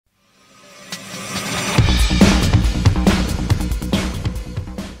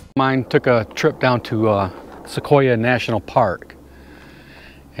Mine took a trip down to Sequoia National Park,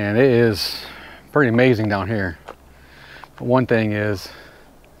 and it is pretty amazing down here. But one thing is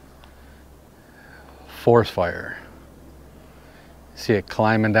forest fire. See it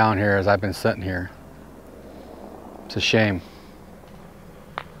climbing down here as I've been sitting here. It's a shame.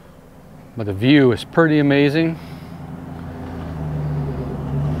 But the view is pretty amazing.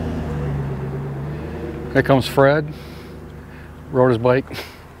 Here comes Fred, rode his bike.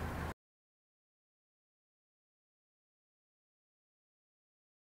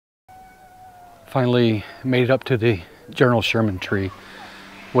 Finally made it up to the General Sherman tree,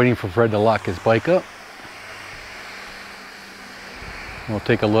 waiting for Fred to lock his bike up. We'll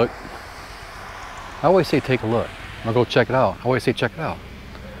take a look. I always say take a look. I'll go check it out. I always say check it out.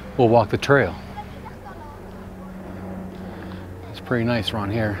 We'll walk the trail. It's pretty nice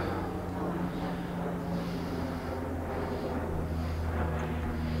around here.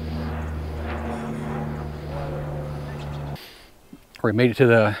 We made it to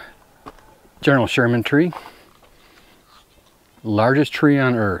the General Sherman tree. Largest tree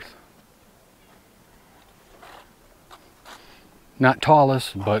on earth. Not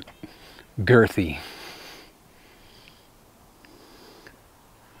tallest, but girthy.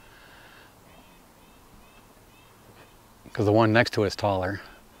 Because the one next to it is taller,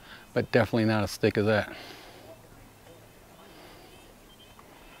 but definitely not as thick as that.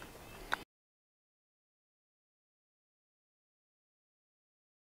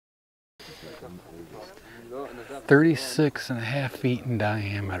 "36.5 feet in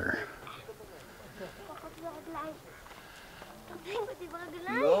diameter."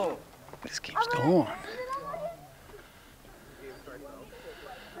 This keeps going.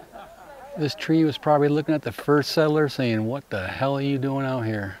 This tree was probably looking at the first settler saying, "What the hell are you doing out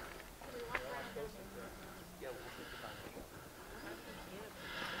here?"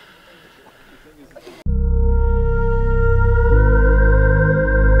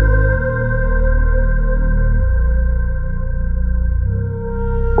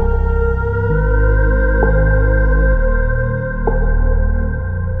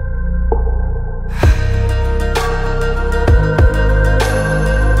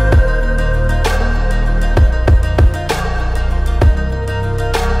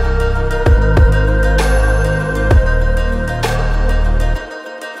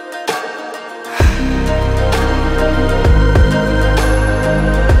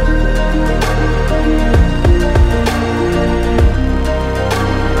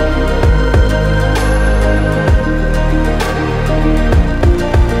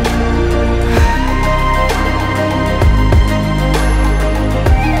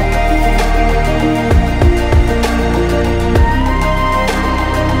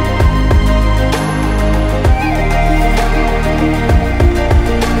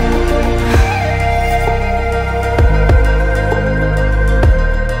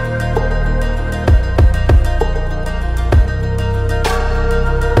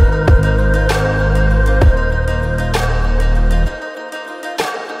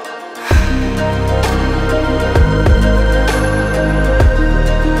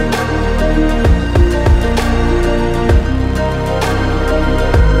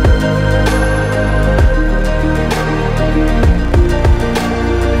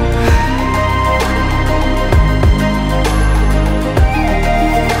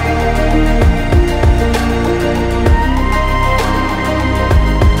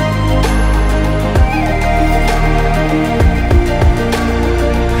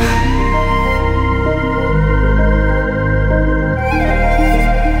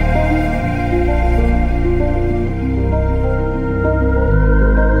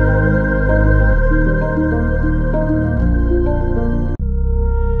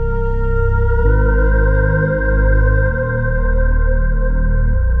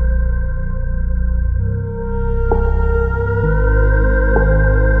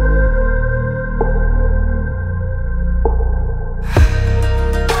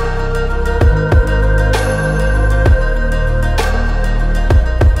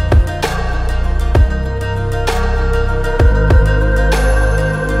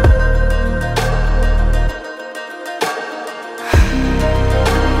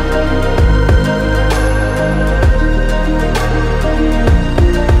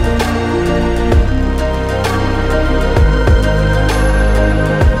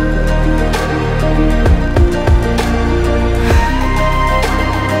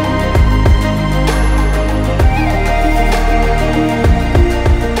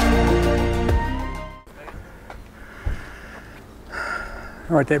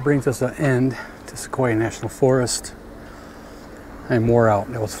 All right, that brings us an end to Sequoia National Forest. I'm wore out.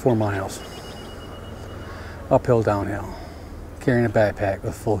 That was 4 miles. Uphill, downhill. Carrying a backpack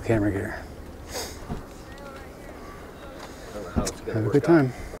with full camera gear. Have a good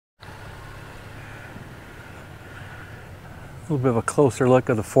time. A little bit of a closer look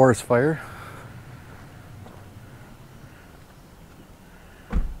at the forest fire.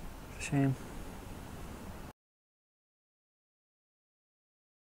 Shame.